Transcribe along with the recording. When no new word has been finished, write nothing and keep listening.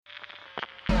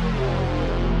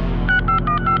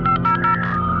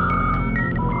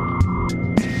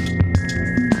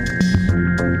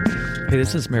Hey,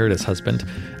 this is Meredith's husband.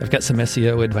 I've got some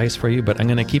SEO advice for you, but I'm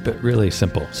going to keep it really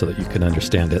simple so that you can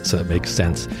understand it, so it makes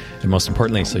sense, and most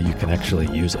importantly, so you can actually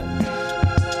use it.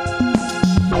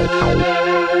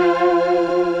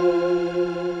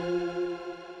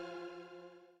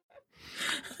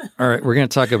 All right, we're going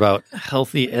to talk about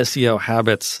healthy SEO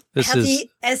habits. This is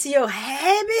SEO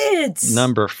habits.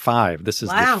 number 5. This is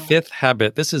the 5th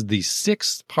habit. This is the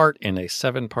 6th part in a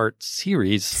 7-part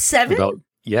series. 7?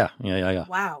 Yeah.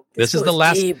 Wow. This is the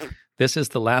last. Deep. This is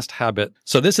the last habit.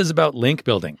 So this is about link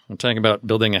building. I'm talking about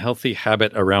building a healthy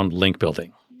habit around link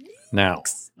building. Now,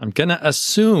 I'm going to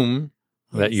assume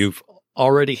that you've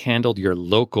already handled your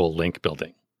local link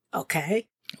building. Okay.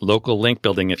 Local link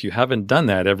building. If you haven't done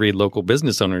that, every local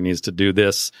business owner needs to do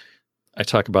this. I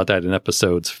talk about that in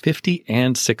episodes 50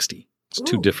 and 60. It's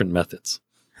 2 different methods.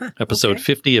 Episode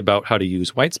 50 about how to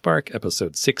use Whitespark.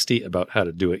 Episode 60 about how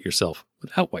to do it yourself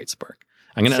without Whitespark.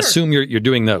 I'm going to assume you're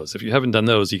doing those. If you haven't done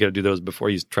those, you got to do those before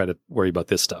you try to worry about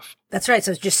this stuff. That's right.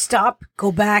 So just stop,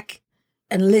 go back,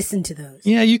 and listen to those.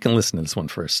 Yeah, you can listen to this one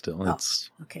first still.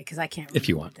 Okay, because I can't. If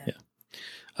you want, that. Yeah.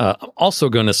 I'm also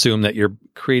going to assume that you're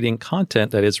creating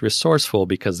content that is resourceful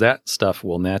because that stuff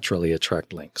will naturally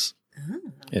attract links.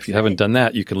 If you haven't done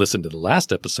that, you can listen to the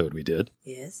last episode we did.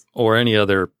 Yes. Or any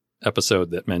other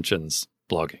episode that mentions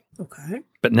blogging. Okay.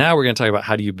 But now we're going to talk about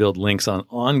how do you build links on an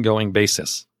ongoing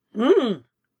basis.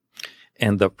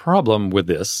 And the problem with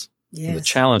this, the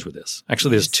challenge with this,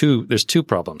 actually there's two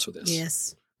problems with this.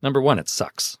 Yes. Number 1, it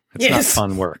sucks. It's not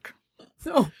fun work.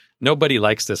 Nobody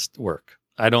likes this work.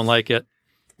 I don't like it.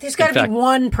 There's got to be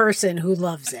one person who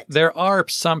loves it. There are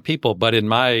some people, but in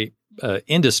my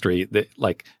industry,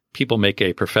 people make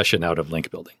a profession out of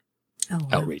link building,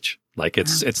 outreach. Like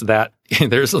it's that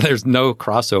there's no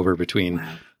crossover between,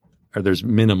 or there's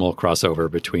minimal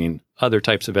crossover between other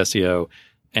types of SEO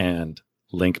and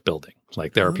link building.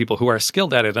 Like there are people who are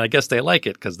skilled at it, and I guess they like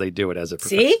it because they do it as a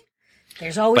profession. See?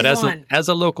 There's always one. As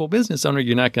a local business owner,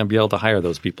 you're not going to be able to hire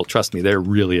those people. Trust me, they're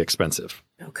really expensive.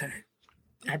 Okay.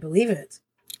 I believe it.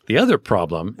 The other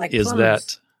problem is plumbers.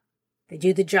 that they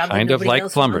do the job kind that of nobody like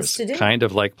else plumbers. wants to do. Kind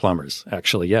of like plumbers.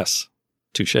 Actually, yes.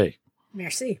 Touché.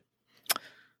 Merci.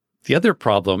 The other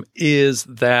problem is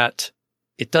that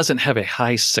it doesn't have a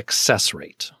high success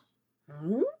rate.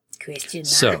 Question mark.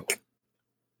 So,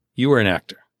 you were an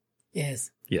actor.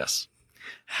 Yes. Yes.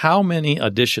 How many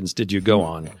auditions did you go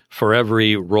on for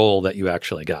every role that you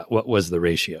actually got? What was the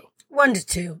ratio? 1 to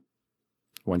 2.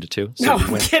 1 to 2? So No,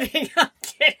 I'm kidding. I'm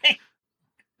kidding.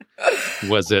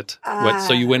 Was it?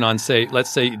 So you went on,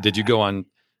 let's say, did you go on,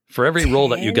 for every role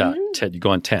that you got, Ted, you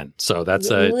go on 10. So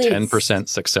that's a 10%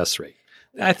 success rate.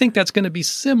 I think that's going to be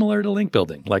similar to link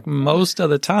building. Like most of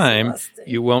the time,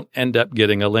 you won't end up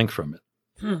getting a link from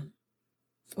it.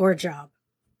 Or a job.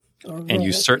 And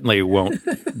you certainly won't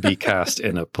be cast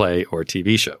in a play or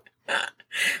TV show.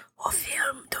 Or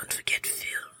film. Don't forget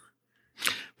film.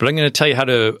 But I'm going to tell you how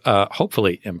to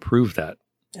hopefully improve that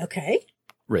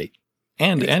rate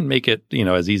and make it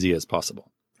as easy as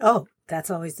possible. Oh,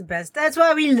 that's always the best. That's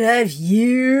why we love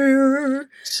you.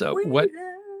 So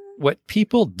what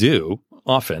people do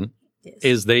often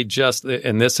is they just,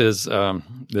 and this is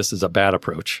a bad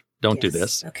approach. Don't do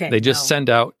this. Okay. They just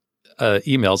send out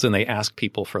emails and they ask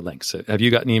people for links. Have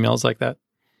you gotten emails like that?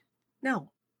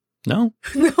 No. No?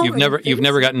 No. You've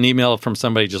never gotten an email from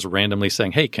somebody just randomly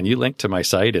saying, "Hey, can you link to my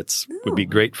site? Would be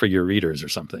great for your readers or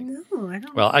something." No, I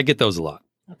don't. Well, I get those a lot.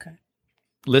 Okay.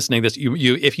 Listening this,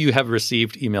 if you have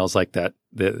received emails like that,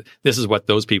 this is what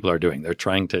those people are doing. They're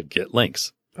trying to get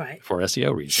links for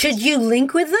SEO reasons. Should you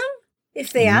link with them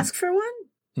if they ask for one?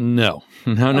 No.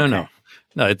 No,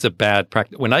 it's a bad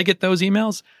practice. When I get those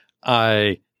emails,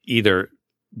 I either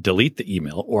delete the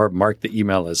email or mark the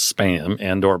email as spam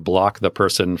and or block the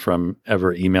person from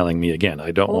ever emailing me again.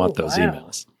 I don't want those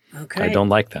emails. Okay. I don't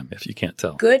like them, if you can't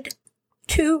tell. Good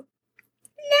to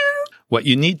know. What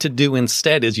you need to do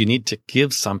instead is you need to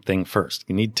give something first.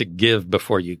 You need to give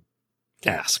before you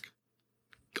ask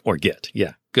or get.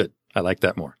 Yeah, good. I like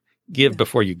that more. Give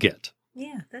before you get.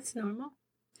 Yeah, that's normal.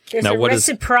 There's now, a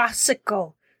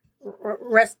reciprocal,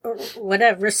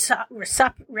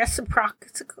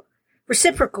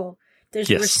 reciprocal.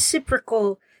 There's a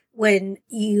reciprocal when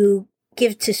you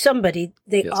give to somebody,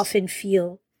 they often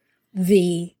feel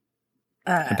the.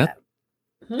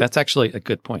 That's actually a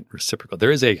good point. Reciprocal.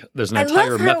 There's an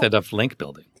entire method of link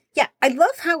building. Yeah, I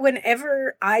love how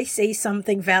whenever I say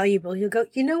something valuable, you'll go,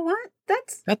 you know what?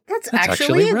 That's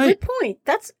actually a good point.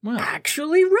 That's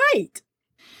actually right.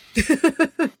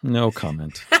 No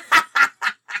comment.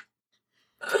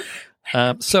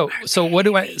 So what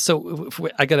do I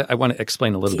want to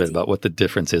explain a little bit about what the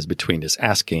difference is between just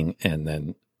asking and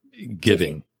then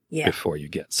giving before you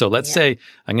get. So let's say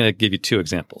I'm going to give you 2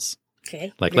 examples.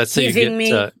 Okay. Like let's say you get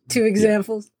me 2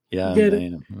 examples. Yeah. Get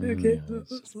it? Okay.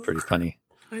 It's pretty funny.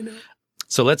 I know.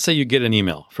 So let's say you get an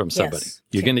email from somebody.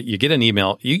 You get an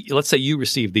email. Let's say you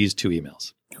receive these 2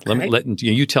 emails. Okay.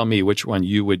 You tell me which one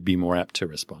you would be more apt to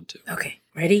respond to. Okay.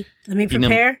 Ready? Let me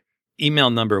prepare. Email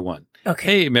number 1.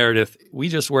 Okay. Hey, Meredith, we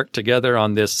just worked together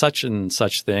on this such and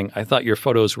such thing. I thought your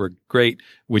photos were great.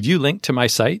 Would you link to my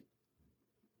site?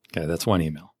 Okay, that's one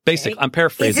email. Basic. Okay. I'm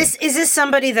paraphrasing. Is this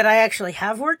somebody that I actually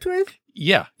have worked with?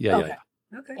 Yeah. Okay.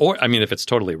 Or, I mean, if it's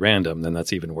totally random, then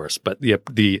that's even worse. But the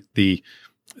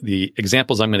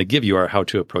examples I'm going to give you are how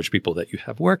to approach people that you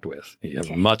have worked with. You have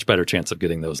a much better chance of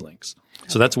getting those links.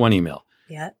 So that's one email.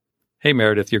 Yeah. Hey,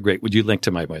 Meredith, you're great. Would you link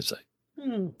to my website?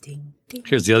 Ding, ding,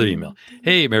 Here's the other email.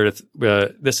 Hey, Meredith,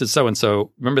 this is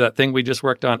so-and-so. Remember that thing we just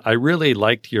worked on? I really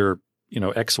liked your,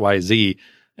 XYZ.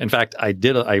 In fact, I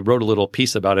wrote a little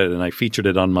piece about it and I featured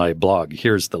it on my blog.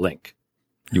 Here's the link.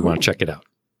 You want to check it out?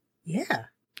 Yeah.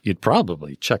 You'd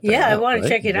probably check that out. Yeah, I want to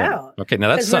check it out. Okay, now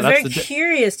that's we're very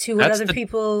curious to what other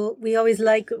people, we always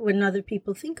like when other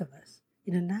people think of us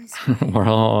in a nice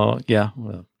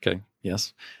way. Okay,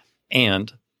 yes.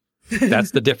 And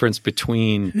that's the difference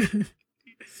between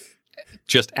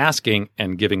just asking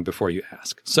and giving before you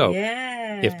ask. So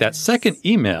if that second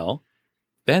email,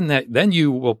 then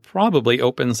you will probably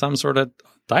open some sort of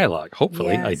dialogue.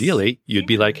 Hopefully, ideally, you'd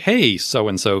be like, hey,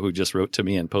 so-and-so who just wrote to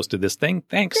me and posted this thing.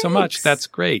 Thanks so much. That's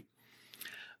great.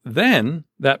 Then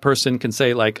that person can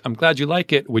say, like, I'm glad you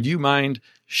like it. Would you mind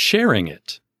sharing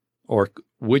it? Or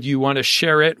would you want to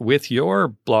share it with your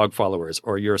blog followers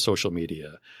or your social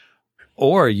media?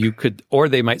 Or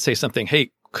they might say something,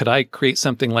 hey, could I create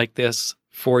something like this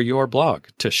for your blog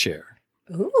to share?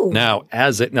 Ooh. Now,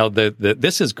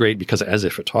 this is great because as a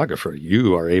photographer,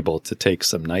 you are able to take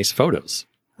some nice photos,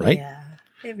 right?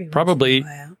 Yeah. Probably.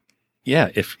 Yeah.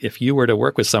 If you were to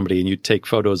work with somebody and you take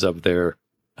photos of their,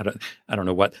 I don't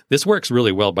know what, this works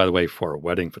really well, by the way, for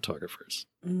wedding photographers.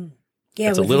 Yeah.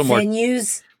 It's with a little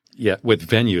venues. Yeah. With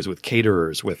venues, with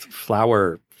caterers, with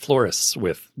florists,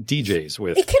 with DJs,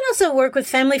 with. It can also work with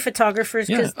family photographers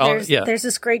because there's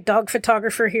this great dog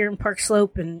photographer here in Park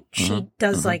Slope and she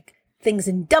does like things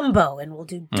in Dumbo and we'll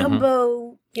do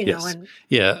Dumbo,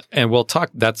 know. And we'll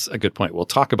talk, that's a good point. We'll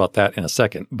talk about that in a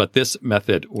second, but this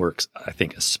method works, I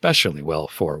think, especially well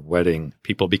for wedding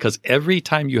people because every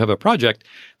time you have a project,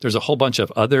 there's a whole bunch of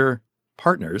other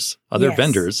partners, other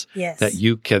vendors that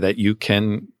you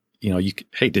can,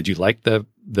 hey, did you like the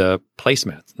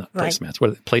placemats, not placemats, what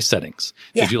are they? Place settings?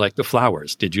 Yeah. Did you like the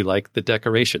flowers? Did you like the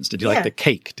decorations? Did you like the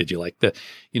cake? Did you like the,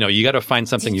 you got to find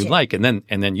something you like and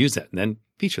then use that and then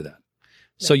feature that.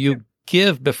 So you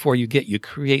give before you get. You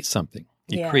create something.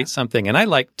 You create something. And I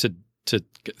like to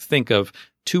think of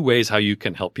 2 ways how you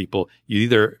can help people. You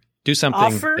either do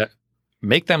something that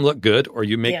make them look good or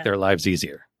you make their lives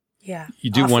easier. Yeah. You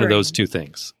do one of those 2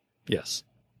 things. Yes.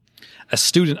 A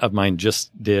student of mine just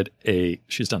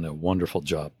she's done a wonderful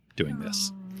job doing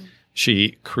this.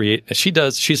 She's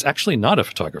actually not a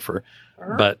photographer,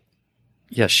 but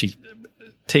she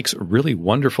takes really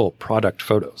wonderful product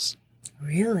photos.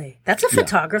 Really? That's a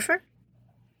photographer?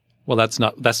 Well, that's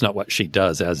not what she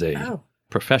does as a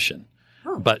profession.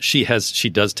 Oh. But she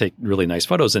does take really nice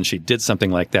photos and she did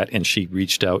something like that and she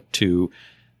reached out to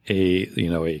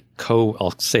a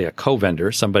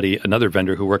co-vendor, another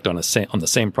vendor who worked on the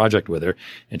same project with her,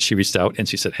 and she reached out and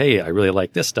she said, "Hey, I really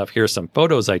like this stuff. Here are some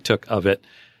photos I took of it."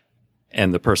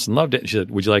 And the person loved it. And she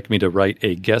said, "Would you like me to write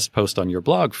a guest post on your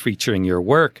blog featuring your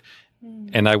work?"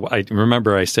 And I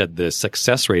remember I said the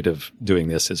success rate of doing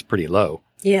this is pretty low.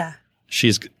 Yeah.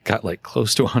 She's got like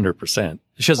close to 100%.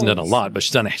 She hasn't done a lot, but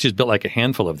she's built like a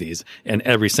handful of these, and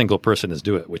every single person is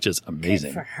doing it, which is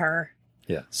amazing. Good for her.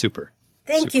 Yeah, super.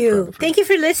 Thank you. Thank you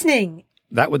for listening.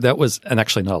 That was, and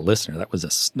actually not a listener. That was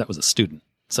a student,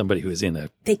 somebody who is in a.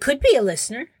 They could be a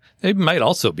listener. They might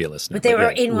also be a listener. But they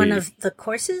were in one of the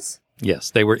courses? Yes,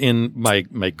 they were in my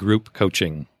group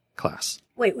coaching class.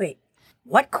 Wait.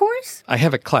 What course? I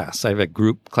have a class. I have a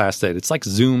group class that it's like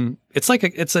Zoom. It's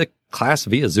a class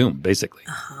via Zoom, basically.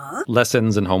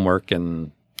 Lessons and homework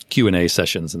and Q&A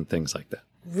sessions and things like that.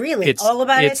 Really? It's all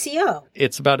about SEO?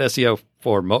 It's about SEO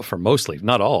for mostly,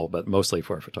 not all, but mostly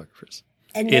for photographers.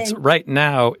 And then, right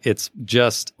now, it's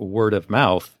just word of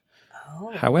mouth.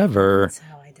 Oh, however, that's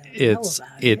how I don't know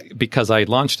about it. Because I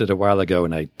launched it a while ago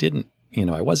and I didn't,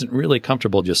 I wasn't really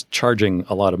comfortable just charging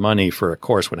a lot of money for a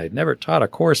course when I'd never taught a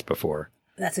course before.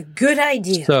 That's a good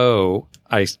idea. So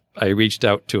I reached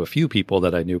out to a few people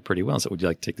that I knew pretty well and said, would you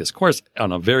like to take this course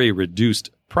on a very reduced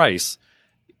price?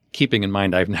 keeping in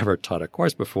mind I've never taught a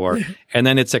course before, and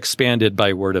then it's expanded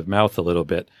by word of mouth a little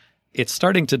bit, it's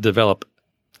starting to develop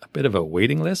a bit of a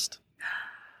waiting list.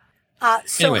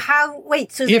 So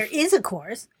there is a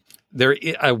course.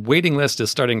 A waiting list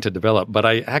is starting to develop, but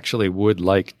I actually would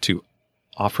like to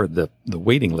offer the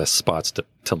waiting list spots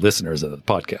to listeners of the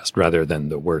podcast rather than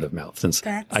the word of mouth, since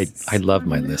I love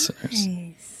my listeners.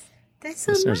 That's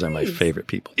so listeners nice. are my favorite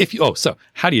people. So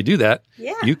how do you do that?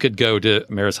 Yeah. You could go to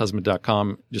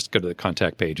marishusband.com, just go to the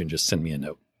contact page and just send me a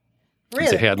note. Really?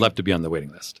 And say, hey, I'd love to be on the waiting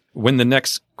list. When the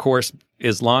next course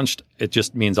is launched, it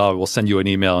just means I will send you an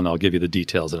email and I'll give you the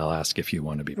details and I'll ask if you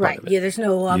want to be part of it. Yeah, there's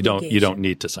no obligation. You don't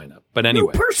need to sign up. But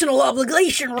anyway. No personal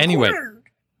obligation required. Anyway,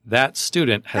 that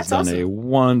student has done a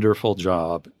wonderful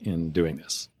job in doing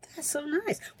this. That's so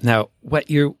nice. Now,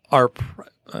 what you are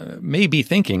may be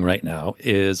thinking right now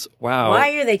is, wow.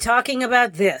 Why are they talking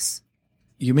about this?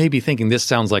 You may be thinking this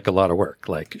sounds like a lot of work.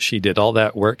 Like she did all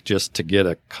that work just to get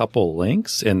a couple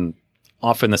links, and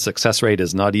often the success rate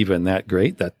is not even that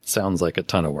great. That sounds like a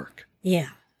ton of work. Yeah.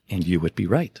 And you would be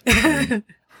right.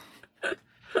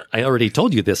 I already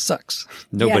told you this sucks.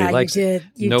 Nobody likes it.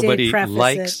 Nobody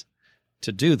likes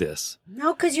to do this.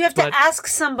 No, because you have to ask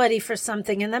somebody for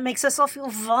something, and that makes us all feel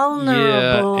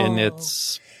vulnerable. Yeah, and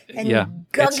it's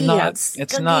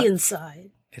guggy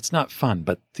inside. It's not fun,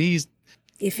 but these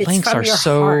if it's links from are your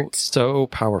so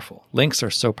heart. powerful. Links are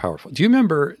so powerful. Do you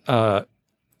remember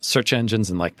search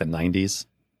engines in like the 90s?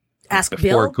 Ask before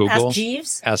Bill, Google, Ask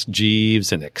Jeeves. Ask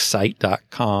Jeeves and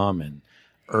Excite.com and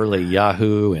early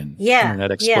Yahoo and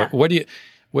Internet Explorer. Yeah.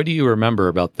 What do you remember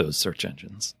about those search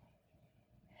engines?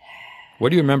 What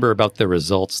do you remember about the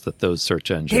results that those search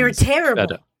engines They were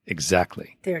terrible.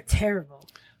 Exactly. They're terrible.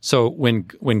 So when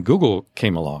Google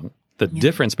came along, the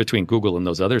difference between Google and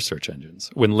those other search engines,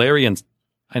 when Larry and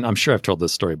I'm sure I've told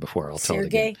this story before. I'll tell it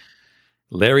again.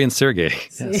 Larry and Sergey.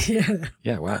 Yes.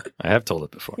 Yeah, wow. I have told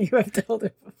it before. You have told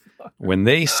it before. When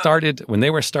they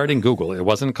were starting Google, it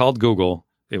wasn't called Google.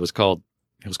 It was called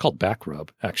Backrub,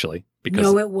 actually. Because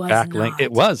no, it was backlink. not.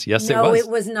 It was. Yes, it was. No, it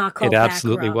was not called Backrub. It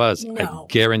absolutely was. No. I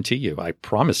guarantee you. I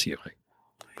promise you. I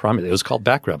promise. It was called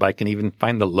Backrub. I can even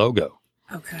find the logo.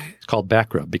 Okay. It's called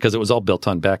Backrub because it was all built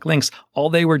on backlinks. All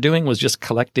they were doing was just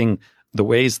collecting the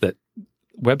ways that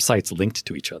websites linked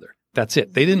to each other. That's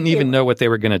it. They didn't even know what they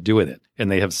were going to do with it.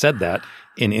 And they have said that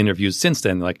in interviews since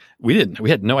then. Like, we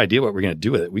had no idea what we were going to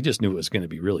do with it. We just knew it was going to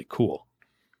be really cool.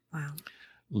 Wow.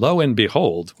 Lo and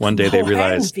behold, one day they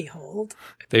realized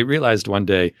one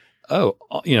day, all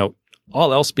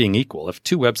else being equal, if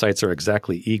two websites are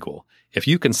exactly equal, if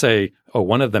you can say,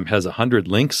 one of them has 100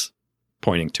 links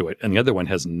pointing to it and the other one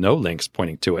has no links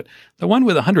pointing to it, the one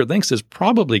with 100 links is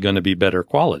probably going to be better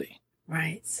quality.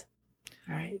 Right.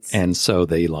 Right. And so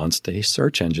they launched a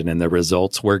search engine and the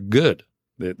results were good.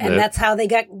 And that's how they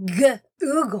got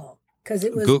Google, because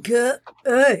it was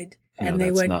good. And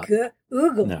they went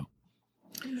Google. No.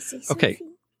 Okay.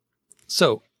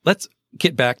 So let's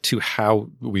get back to how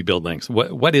we build links.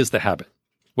 What is the habit?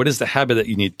 What is the habit that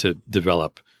you need to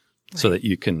develop so that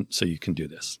you can do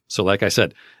this? So like I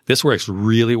said, this works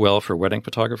really well for wedding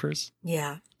photographers.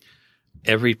 Yeah.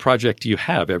 Every project you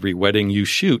have, every wedding you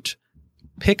shoot,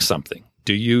 pick something.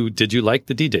 Did you like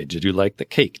the DJ? Did you like the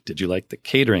cake? Did you like the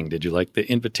catering? Did you like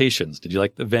the invitations? Did you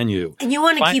like the venue? And you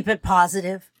want to keep it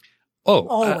positive.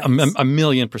 Oh, a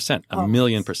million percent, a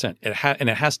million percent. It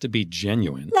has to be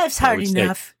genuine. Life's hard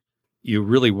enough. You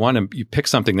really want to, you pick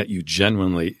something that you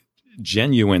genuinely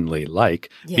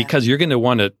like, because you're going to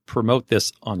want to promote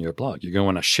this on your blog. You're going to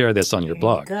want to share this on your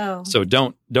blog. So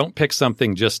don't pick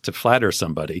something just to flatter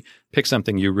somebody. Pick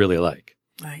something you really like.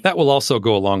 Right. That will also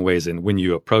go a long ways in when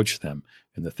you approach them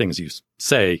and the things you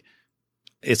say.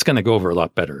 It's going to go over a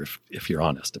lot better if you're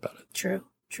honest about it. True.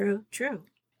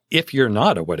 If you're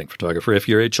not a wedding photographer, if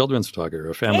you're a children's photographer,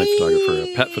 a family photographer,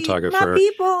 a pet photographer,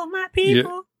 my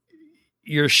people.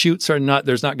 Your shoots are not,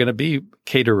 there's not going to be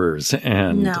caterers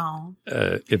and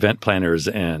event planners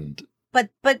and.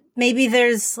 But maybe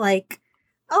there's like,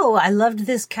 I loved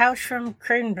this couch from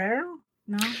Crate and Barrel.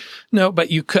 No,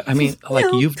 but you could,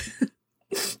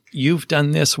 you've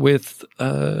done this with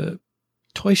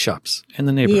toy shops in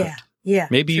the neighborhood. Yeah.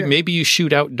 Maybe you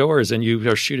shoot outdoors and you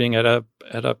are shooting at a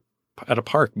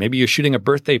park. Maybe you're shooting a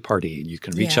birthday party and you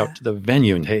can reach out to the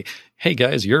venue and hey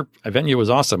guys, your venue was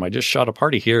awesome. I just shot a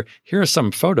party here. Here are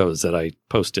some photos that I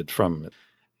posted from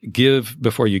Give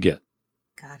Before You Get.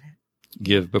 Got it.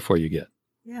 Give before you get.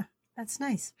 Yeah, that's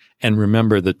nice. And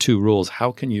remember the two rules.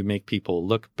 How can you make people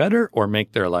look better or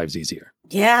make their lives easier?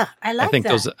 Yeah, I think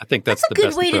that. I think that's the a good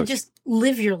best way approach. to just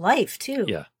live your life too.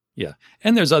 Yeah. Yeah.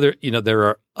 And there's other, there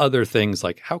are other things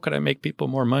like how could I make people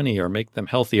more money or make them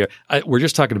healthier? We're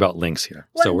just talking about links here.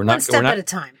 So we're not one step at a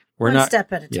time. One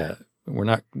step at a time. Yeah. We're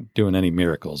not doing any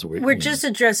miracles. We're just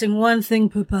addressing one thing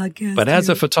per podcast. But as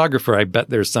a photographer, I bet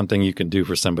there's something you can do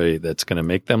for somebody that's going to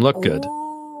make them look good.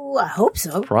 Oh, I hope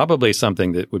so. Probably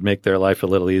something that would make their life a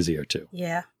little easier too.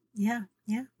 Yeah.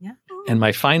 And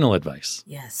my final advice.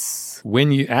 Yes.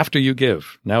 After you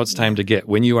give, now it's time to get.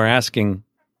 When you are asking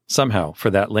somehow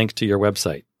for that link to your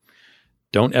website,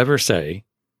 don't ever say,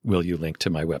 will you link to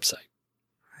my website?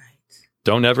 Right.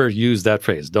 Don't ever use that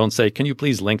phrase. Don't say, can you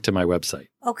please link to my website?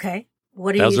 Okay.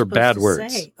 What are Those you are bad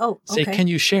words. Say? Oh, okay. Say, can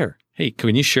you share? Hey,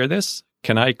 can you share this?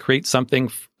 Can I create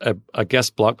something, a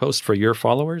guest blog post for your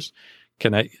followers?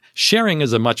 Sharing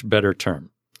is a much better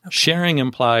term. Okay. Sharing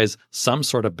implies some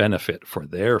sort of benefit for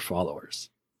their followers.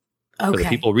 For the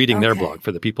people reading their blog,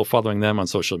 for the people following them on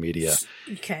social media.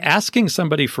 Okay. Asking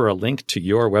somebody for a link to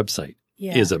your website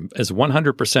is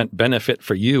 100% benefit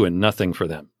for you and nothing for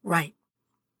them. Right.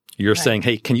 You're saying,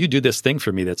 hey, can you do this thing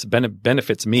for me that's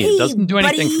benefits me? It doesn't do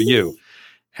anything for you.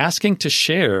 Asking to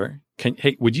share,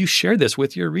 hey, would you share this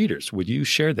with your readers? Would you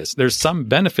share this? There's some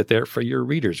benefit there for your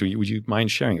readers. Would you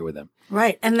mind sharing it with them?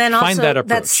 Right. And then Find also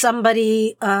that's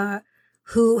somebody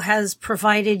who has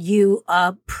provided you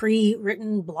a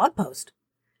pre-written blog post.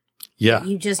 Yeah.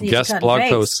 You just need to cut blog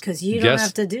posts because you don't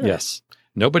have to do it. Yes.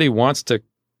 Nobody wants to,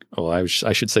 I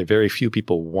should say very few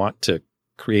people want to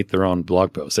create their own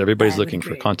blog posts. Everybody's looking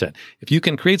for content. If you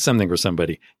can create something for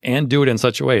somebody and do it in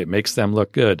such a way it makes them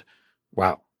look good,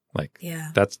 wow.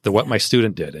 That's what my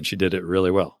student did, and she did it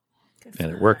really well.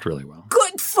 And it worked really well.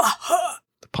 Good for her.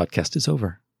 The podcast is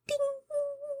over.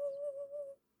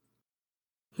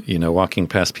 Ding. Walking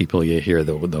past people, you hear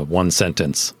the one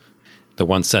sentence. The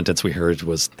one sentence we heard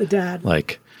was the dad.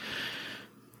 Like,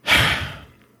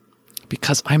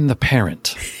 because I'm the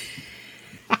parent.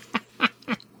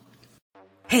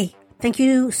 Hey, thank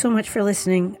you so much for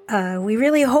listening. We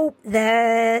really hope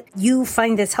that you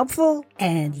find this helpful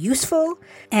and useful.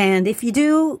 And if you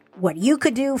do, what you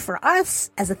could do for us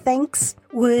as a thanks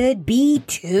would be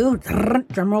to,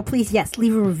 drumroll please, yes,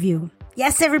 leave a review.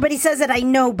 Yes, everybody says it, I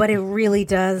know, but it really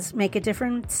does make a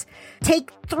difference.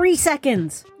 Take 3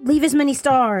 seconds, leave as many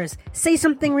stars, say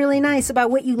something really nice about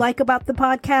what you like about the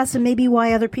podcast and maybe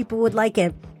why other people would like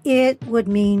it. It would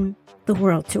mean the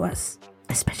world to us,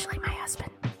 especially my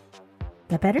husband.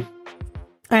 That better? All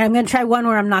right, I'm going to try one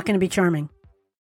where I'm not going to be charming.